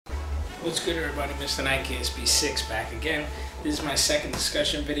What's good, everybody? Mr. Nike SB6 back again. This is my second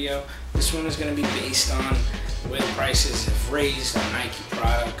discussion video. This one is going to be based on where the prices have raised on Nike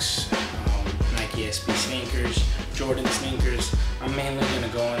products, Nike SB sneakers, Jordan sneakers. I'm mainly going to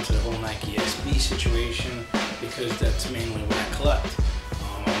go into the whole Nike SB situation because that's mainly what I collect.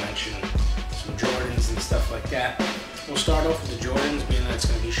 I'll mention some Jordans and stuff like that. We'll start off with the Jordans, being that it's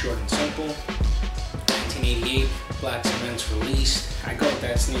going to be short and simple. 1988, Black Cement's released. I go with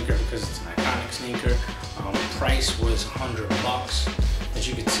that sneaker because it's an iconic sneaker. Price was $100. As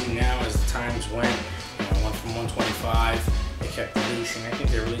you can see now, as the times went, went from 125. They kept releasing. I think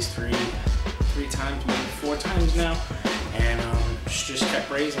they released three times, maybe 4 times now, and just kept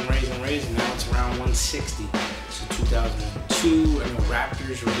raising. Now it's around 160. So 2002, I know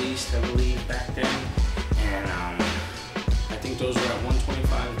Raptors released, I believe, back then, and I think those were at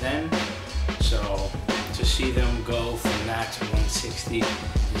 125 then. So to see them go from that to 160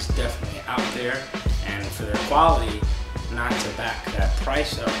 is definitely out there, and for their quality not to back that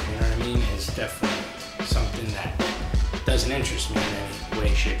price up, you know what I mean, is definitely something that doesn't interest me in any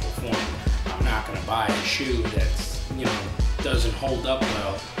way, shape, or form. I'm not going to buy a shoe that's, doesn't hold up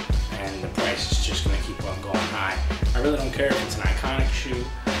well, and the price is just going to keep on going high. I really don't care if it's an iconic shoe.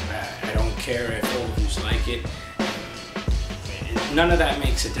 I don't care if all of you like it. None of that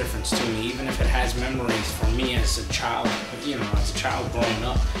makes a difference to me, even if it has memories for me as a child, as a child growing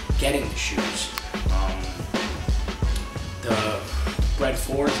up, getting the shoes. The Red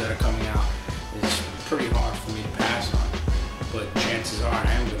 4s that are coming out is pretty hard for me to pass on, but chances are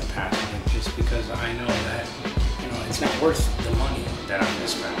I am going to pass on it just because I know that, it's not worth the money that I'm going to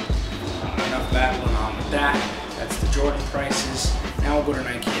spend. Enough babbling on with that. That's the Jordan prices. Now we'll go to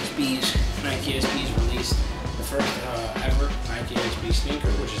Nike SBs. Nike SBs released the first ever Nike SB sneaker,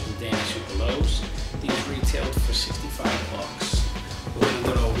 which is the Danny Super Lows. These retailed for $65. We're going to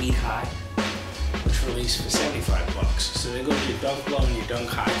go to a Wheat High, which released for $75. So they go to your Dunk Low and your Dunk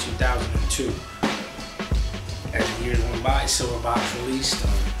High 2002. As the years went by, Silver Box released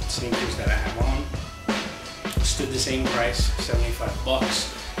sneakers that I have on. Stood the same price,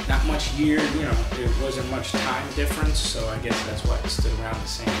 $75. Not much year, there wasn't much time difference, so I guess that's why it stood around the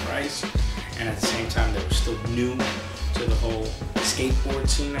same price. And at the same time, they were still new to the whole skateboard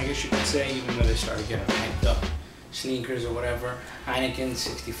scene, I guess you could say, even though they started getting hyped up sneakers or whatever. Heineken,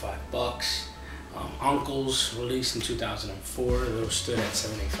 $65. Uncles, released in 2004, those stood at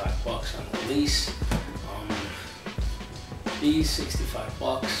 $75 on release. These,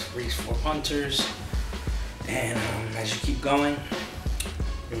 $65, Reese 4 Punters. And as you keep going,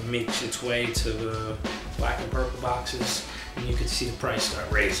 it makes its way to the black and purple boxes, and you can see the price start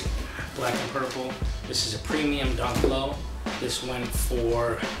raising. Black and purple, this is a premium Dunk Low. This went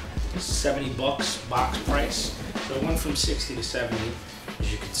for $70 box price, so it went from 60 to 70.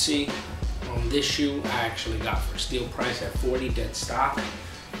 As you can see, this shoe I actually got for a steal price at 40 dead stock,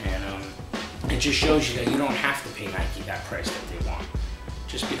 and it just shows you that you don't have to pay Nike that price that they want.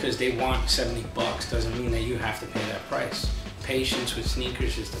 Just because they want $70 doesn't mean that you have to pay that price. Patience with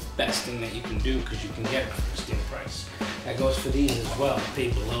sneakers is the best thing that you can do because you can get them for a steal price. That goes for these as well. I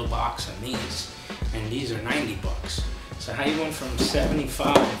paid below box on these, and these are $90. So how you went from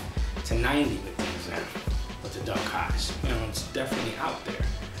 75 to 90 with these now, with the Dunk Highs? It's definitely out there.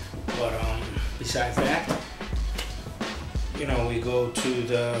 But besides that, we go to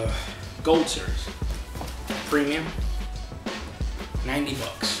the Gold Series Premium, $90.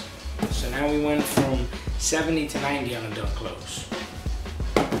 So now we went from 70 to 90 on the Dunk Lows.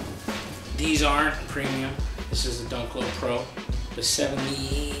 These aren't premium. This is the Dunk Low Pro. The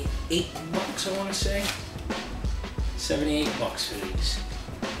 $78, I want to say. $78 for these.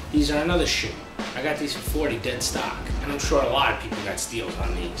 These are another shoe. I got these for 40 dead stock, and I'm sure a lot of people got steals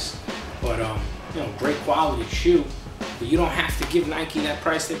on these. But great quality shoe. But you don't have to give Nike that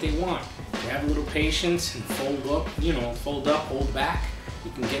price that they want. You have a little patience and fold up, hold back.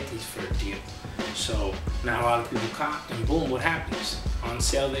 You can get these for a deal. So now a lot of people copped, and boom, what happens? On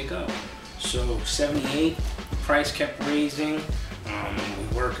sale they go. So 78, price kept raising.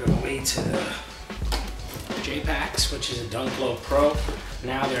 We work our way to the J-Packs, which is a Dunk Low Pro.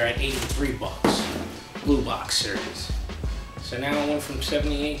 Now they're at $83, blue box series. So now it went from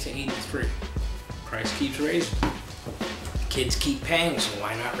 78 to 83. Price keeps raising. Kids keep paying, so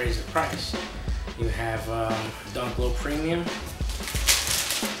why not raise the price? You have Dunk Low Premium.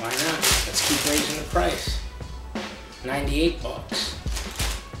 Why not? Let's keep raising the price. $98.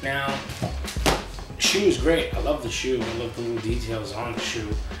 Now, the shoe is great. I love the shoe. I love the little details on the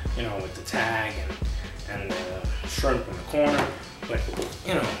shoe, with the tag and the shrimp in the corner. But,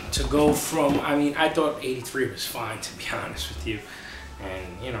 to go from, I thought 83 was fine, to be honest with you.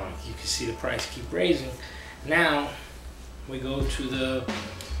 and you know, you can see the price keep raising. Now we go to the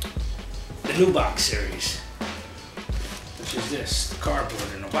new box series, which is this, the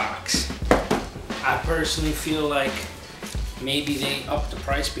cardboard in a box. I personally feel like maybe they upped the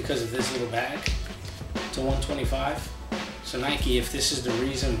price because of this little bag to $125. So Nike, if this is the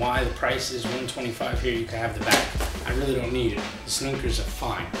reason why the price is $125 here, you can have the bag. I really don't need it. The sneakers are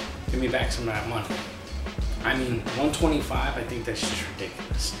fine. Give me back some of that money. I mean, $125, I think that's just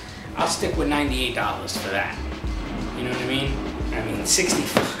ridiculous. I'll stick with $98 for that. You know what I mean? I mean,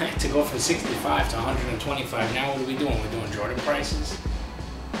 65 to go from 65 to 125. Now what are we doing? We're doing Jordan prices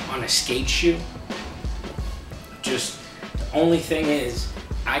on a skate shoe. Just the only thing is,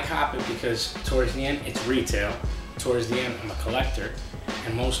 I cop it because towards the end it's retail. Towards the end, I'm a collector,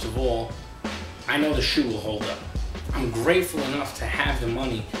 and most of all, I know the shoe will hold up. I'm grateful enough to have the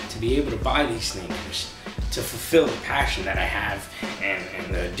money to be able to buy these sneakers, to fulfill the passion that I have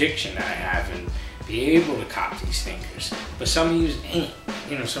and the addiction that I have, and be able to cop these sneakers. But some of you ain't.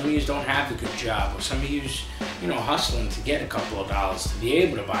 You know, some of you don't have a good job, or some of you, you know, hustling to get a couple of dollars to be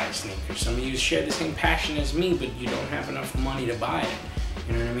able to buy a sneaker. Some of you share the same passion as me, but you don't have enough money to buy it.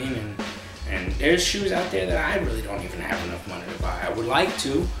 You know what I mean? And there's shoes out there that I really don't even have enough money to buy. I would like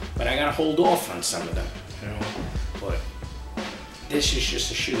to, but I gotta hold off on some of them, you know. But this is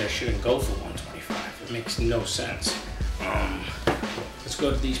just a shoe that shouldn't go for $125. It makes no sense. Let's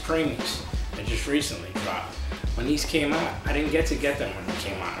go to these premies that just recently dropped. When these came out, I didn't get them when they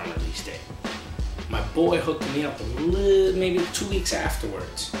came out on release day. My boy hooked me up maybe 2 weeks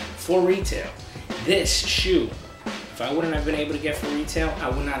afterwards for retail. This shoe, if I wouldn't have been able to get for retail, I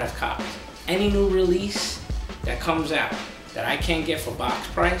would not have copped. Any new release that comes out that I can't get for box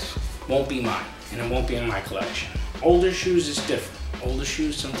price won't be mine, and it won't be in my collection. Older shoes is different. Older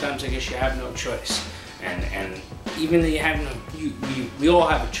shoes, sometimes I guess you have no choice. And even though you have no, we all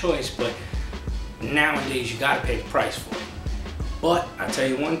have a choice, but nowadays you gotta pay the price for it. But I'll tell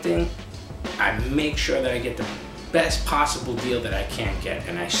you one thing, I make sure that I get the best possible deal that I can get,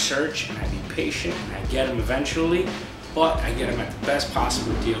 and I search and I be patient and I get them eventually, but I get them at the best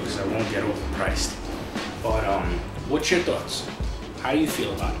possible deal because I won't get overpriced. But what's your thoughts? How do you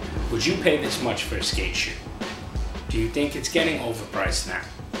feel about it? Would you pay this much for a skate shoe? Do you think it's getting overpriced now?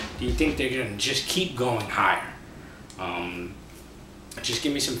 Do you think they're gonna just keep going higher? Just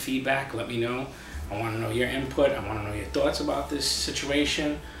give me some feedback, let me know. I wanna know your input, I wanna know your thoughts about this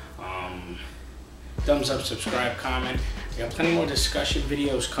situation. Thumbs up, subscribe, comment. We got plenty more discussion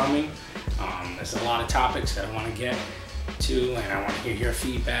videos coming. There's a lot of topics that I wanna get to, and I wanna hear your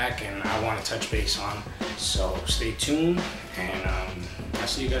feedback, and I wanna touch base on. So stay tuned, and I'll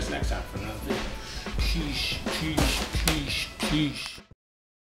see you guys next time for another video. Peace, peace, peace, peace.